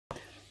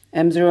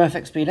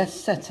M0FXB, let's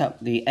set up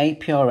the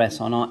APRS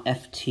on our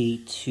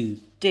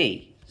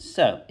FT2D.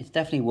 So it's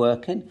definitely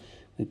working.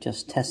 We've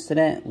just tested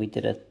it. We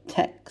did a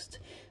text.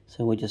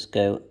 So we'll just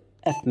go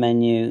F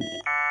menu,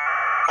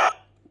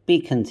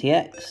 beacon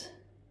TX.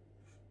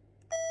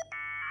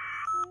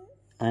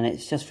 And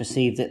it's just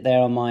received it there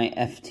on my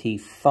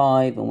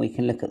FT5. And we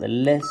can look at the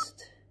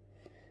list.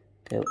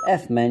 Go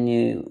F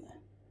menu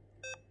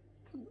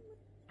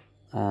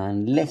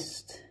and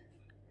list.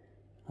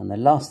 And the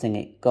last thing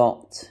it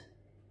got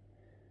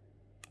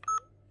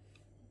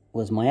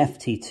was my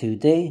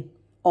FT2D,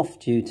 off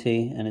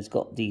duty, and it's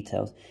got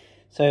details.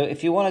 So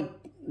if you want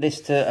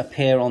this to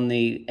appear on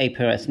the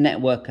APRS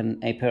network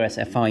and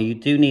APRS FI, you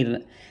do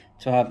need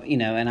to have, you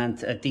know,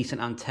 a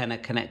decent antenna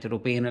connected or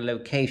be in a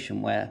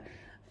location where,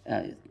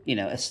 you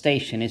know, a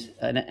station is,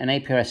 an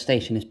APRS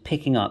station is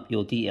picking up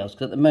your details.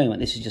 Because at the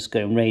moment, this is just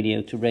going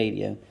radio to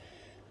radio.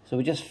 So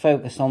we just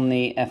focus on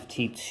the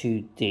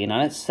FT2D. Now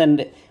let's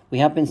send it, we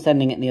have been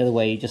sending it the other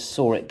way. You just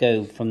saw it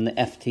go from the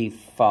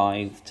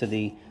FT5 to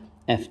the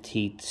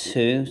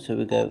FT2, so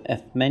we go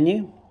F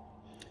menu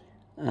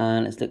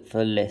and let's look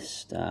for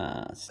list,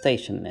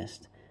 station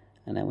list,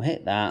 and then we'll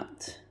hit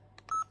that,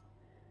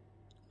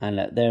 and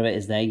look, there it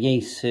is there,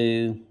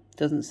 YAESU,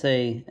 doesn't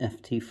say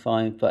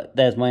FT5, but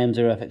there's my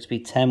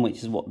M0FXB 10,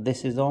 which is what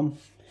this is on,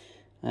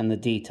 and the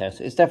details.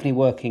 So it's definitely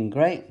working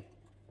great.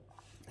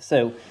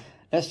 So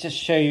let's just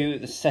show you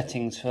the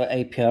settings for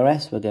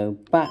APRS. We'll go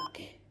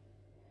back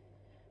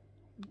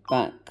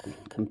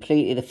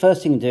completely. The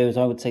first thing to do is,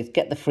 I would say,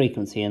 get the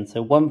frequency in.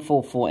 So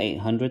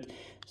 144,800.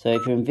 So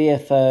if you're in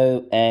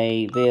VFO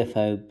A,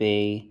 VFO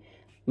B,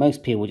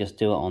 most people just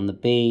do it on the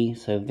B.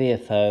 So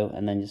VFO,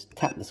 and then just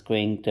tap the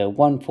screen, do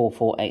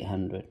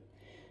 144,800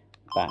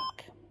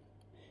 back.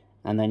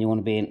 And then you want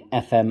to be in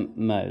FM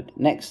mode.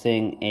 Next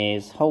thing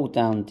is hold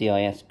down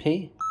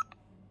DISP.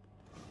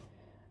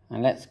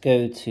 And let's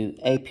go to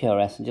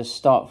APRS and just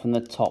start from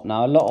the top.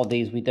 Now, a lot of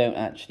these we don't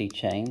actually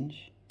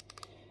change.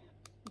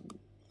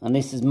 And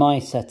this is my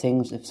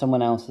settings. If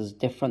someone else is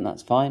different,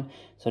 that's fine.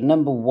 So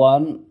number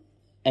 1,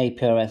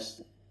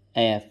 APRS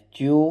AF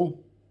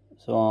dual.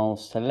 So I'll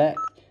select.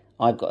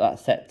 I've got that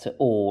set to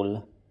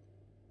all.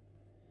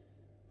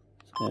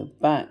 Let's go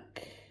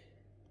back.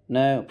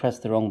 No, press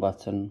the wrong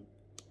button.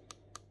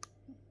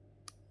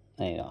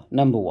 There you are.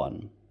 Number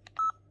 1.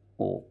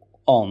 Or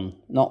on,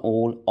 not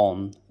all,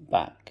 on,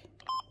 back.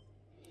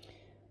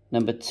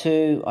 Number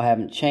 2, I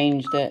haven't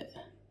changed it.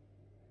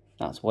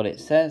 That's what it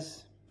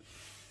says.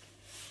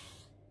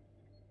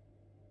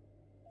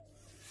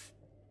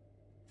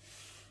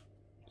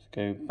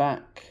 Go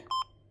back.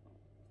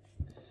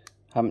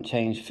 Haven't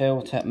changed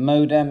filter.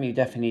 Modem, you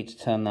definitely need to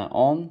turn that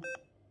on.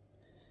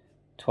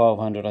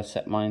 1200 I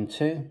set mine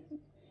to.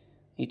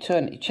 You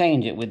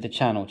change it with the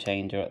channel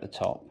changer at the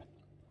top.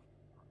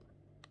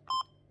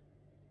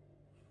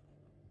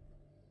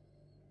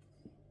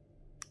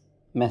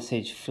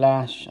 Message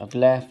flash, I've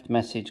left.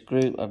 Message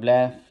group, I've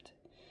left.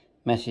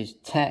 Message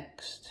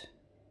text.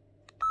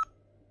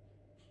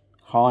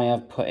 Hi,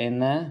 I've put in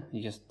there.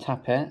 You just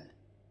tap it.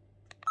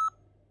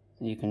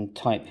 You can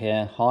type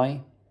here,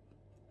 hi.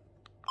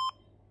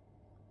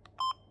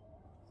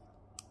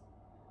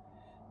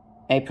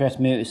 APRS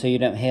muted so you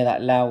don't hear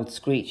that loud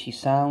screechy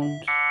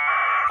sound.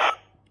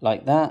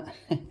 Like that.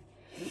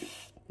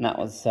 That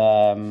was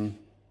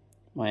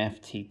my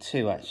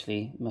FT2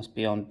 actually. Must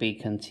be on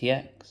beacon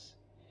TX.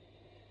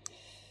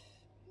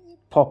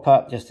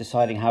 Pop-up, just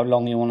deciding how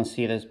long you want to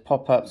see those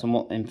pop-ups and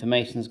what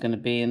information is going to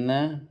be in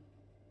there.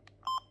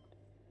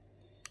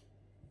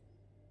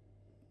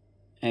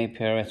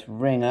 APRS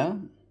ringer,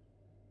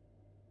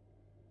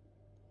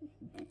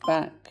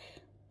 back,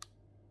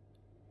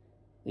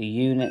 the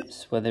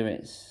units, whether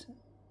it's,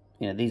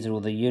 you know, these are all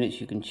the units.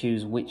 You can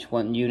choose which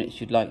one units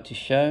you'd like to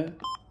show.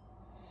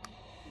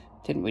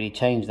 Didn't really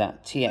change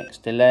that.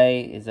 TX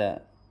delay is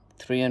at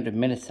 300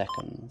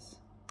 milliseconds.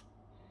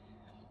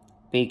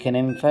 Beacon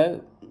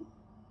info,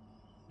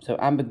 so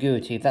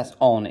ambiguity, if that's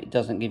on, it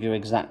doesn't give your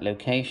exact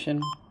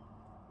location.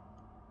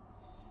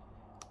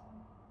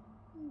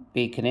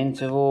 Beacon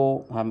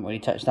interval, I haven't really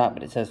touched that,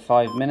 but it says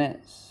 5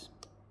 minutes.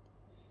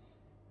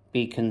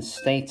 Beacon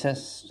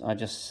status, I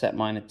just set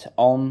mine to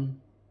on.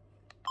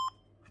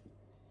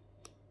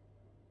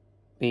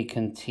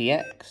 Beacon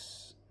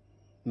TX,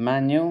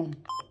 manual.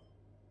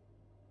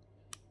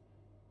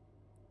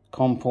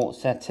 COM port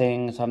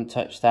settings, haven't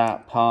touched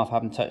that. Path,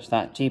 haven't touched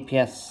that.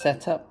 GPS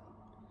setup,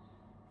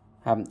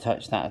 haven't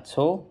touched that at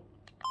all.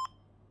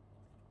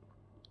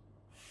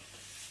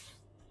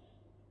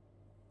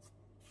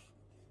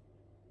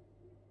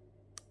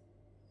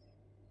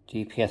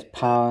 GPS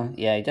power,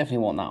 yeah, you definitely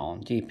want that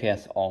on.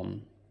 GPS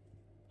on.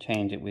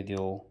 Change it with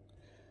your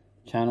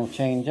channel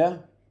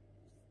changer.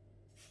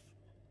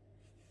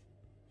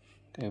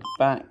 Go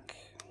back.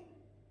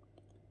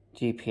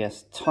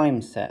 GPS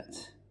time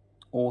set,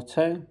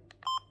 auto.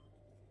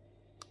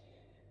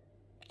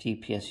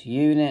 GPS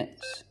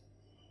units.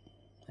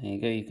 There you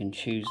go, you can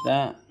choose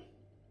that.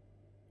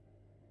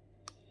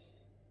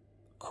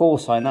 call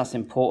sign, that's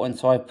important.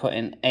 So I put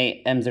in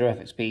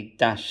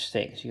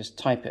M0FXB-6. You just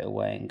type it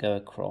away and go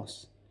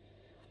across.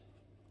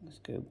 Let's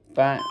go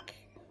back.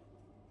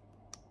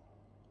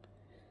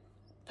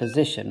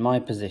 Position, my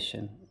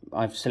position.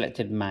 I've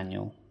selected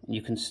manual.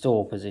 You can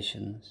store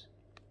positions.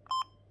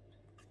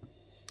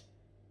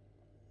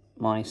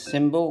 My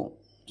symbol,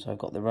 so I've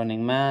got the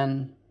running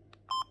man.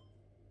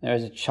 There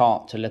is a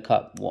chart to look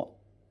up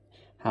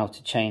how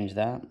to change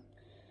that.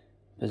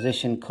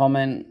 Position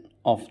comment,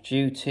 off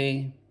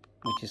duty,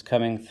 which is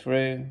coming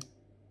through.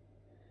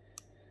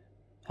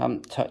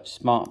 Haven't touched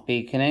smart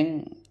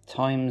beaconing.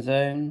 Time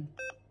zone.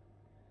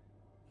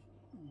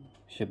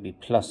 Should be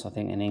plus, I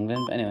think, in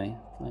England. But anyway,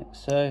 like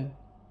so.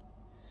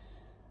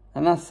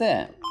 And that's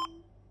it.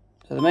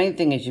 So the main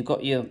thing is you've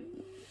got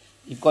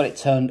it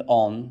turned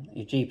on.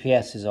 Your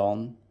GPS is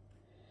on.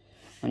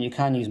 And you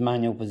can use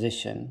manual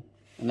position.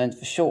 And then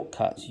for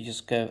shortcuts, you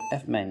just go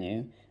F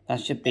menu.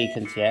 That's your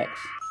beacon TX.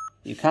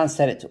 You can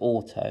set it to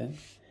auto.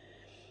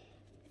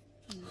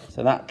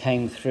 So that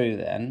came through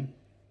then.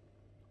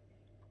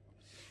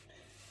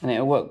 And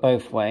it'll work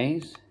both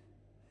ways.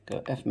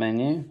 Go F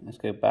menu. Let's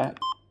go back.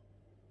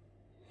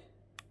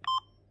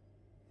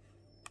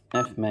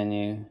 F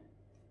menu.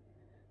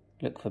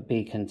 Look for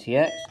beacon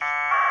TX.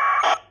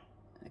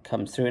 It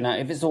comes through. Now,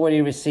 if it's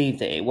already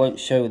received it, it won't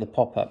show the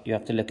pop-up. You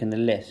have to look in the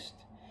list.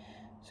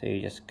 So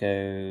you just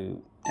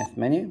go F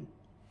menu.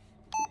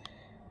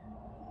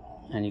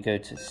 And you go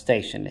to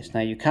station list.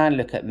 Now, you can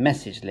look at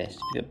message list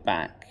if you go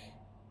back.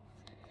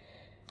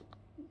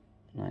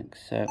 Like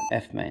so,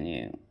 F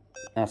menu.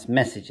 That's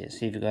messages.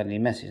 See if you've got any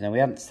messages. Now, we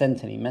haven't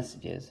sent any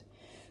messages.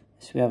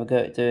 So we have a go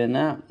at doing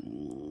that.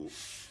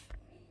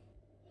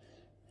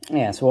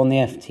 Yeah, so on the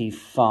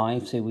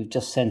FT5, so we've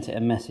just sent it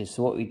a message.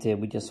 So what we did,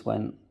 we just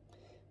went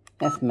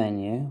F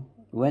menu,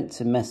 we went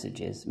to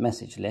messages,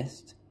 message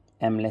list,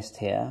 M list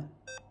here,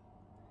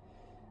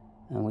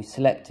 and we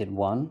selected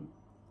one,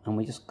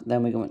 and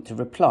then we went to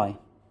reply.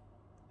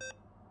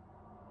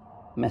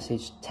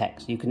 Message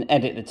text. You can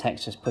edit the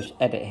text, just push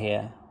edit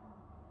here.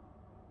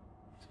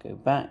 Let's go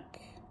back.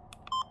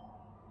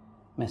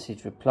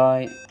 Message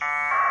reply.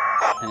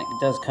 And it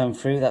does come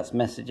through, that's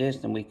messages,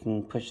 then we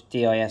can push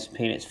DISP,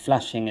 and it's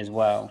flashing as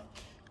well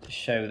to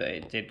show that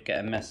it did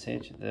get a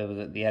message.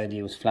 The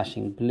LED was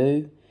flashing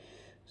blue.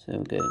 So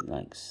we'll go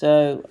like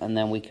so, and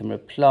then we can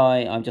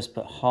reply. I've just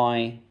put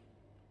hi.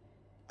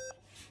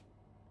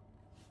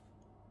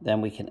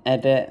 Then we can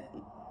edit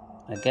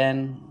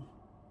again.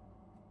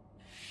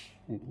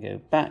 We can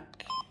go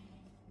back,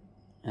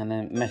 and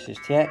then message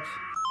TX.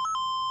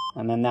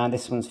 And then now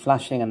this one's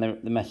flashing and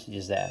the message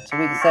is there. So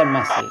we can send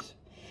message.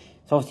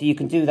 So obviously you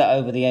can do that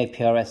over the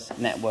APRS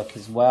network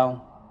as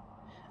well.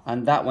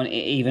 And that one, it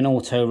even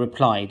auto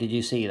reply. Did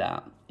you see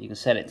that? You can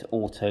set it to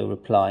auto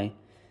reply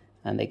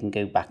and they can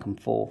go back and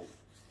forth.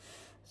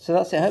 So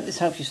that's it. I hope this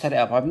helps you set it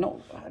up. I've not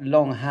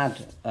long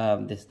had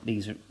this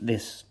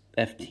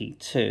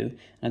FT2.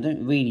 And I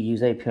don't really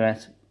use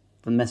APRS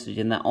for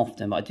messaging that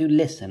often, but I do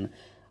listen.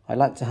 I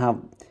like to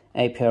have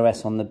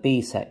APRS on the B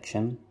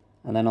section,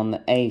 and then on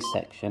the A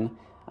section,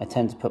 I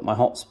tend to put my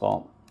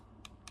hotspot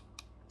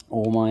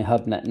or my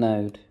HubNet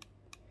node.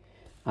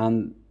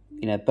 And,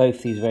 you know,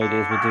 both these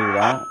radios will do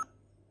that.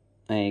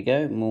 There you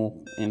go, more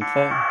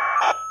info.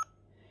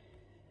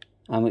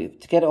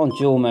 And to get it on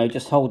dual mode,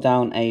 just hold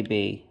down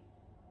AB.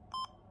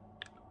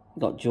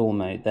 You've got dual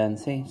mode then,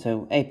 see?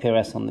 So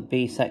APRS on the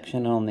B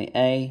section, and on the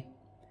A,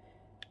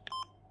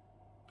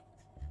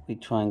 we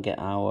try and get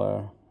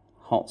our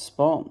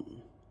hotspot.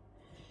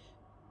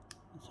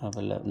 Let's have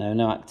a look.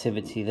 No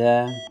activity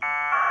there.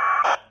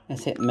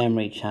 Let's hit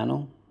memory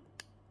channel.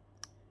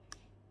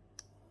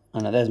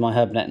 And there's my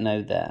HubNet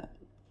node there.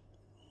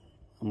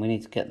 And we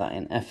need to get that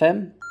in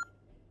FM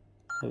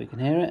so we can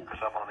hear it.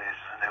 Someone is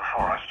New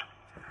Forest.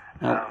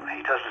 Now,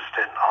 he does a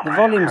stint on the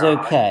volume's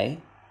okay.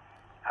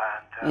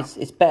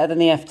 It's better than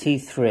the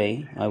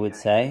FT3, I would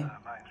say.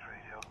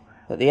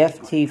 But the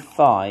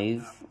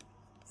FT5,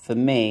 for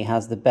me,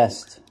 has the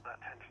best.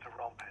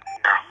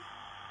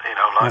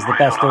 Has the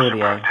best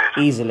audio,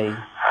 easily.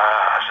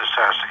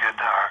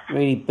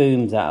 Really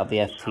booms out of the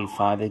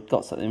FT5. They've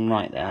got something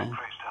right there.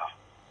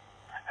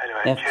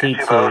 FT2,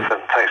 thanks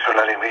for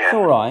letting me in. It's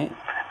alright.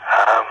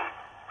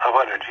 I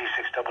wonder,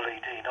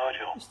 G6EED,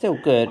 Nigel. It's still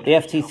good. The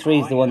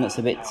FT3 is the one that's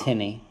a bit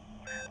tinny.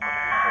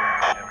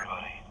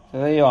 So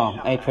there you are,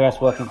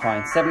 APRS working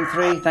fine.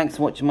 7.3, thanks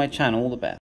for watching my channel, all the best.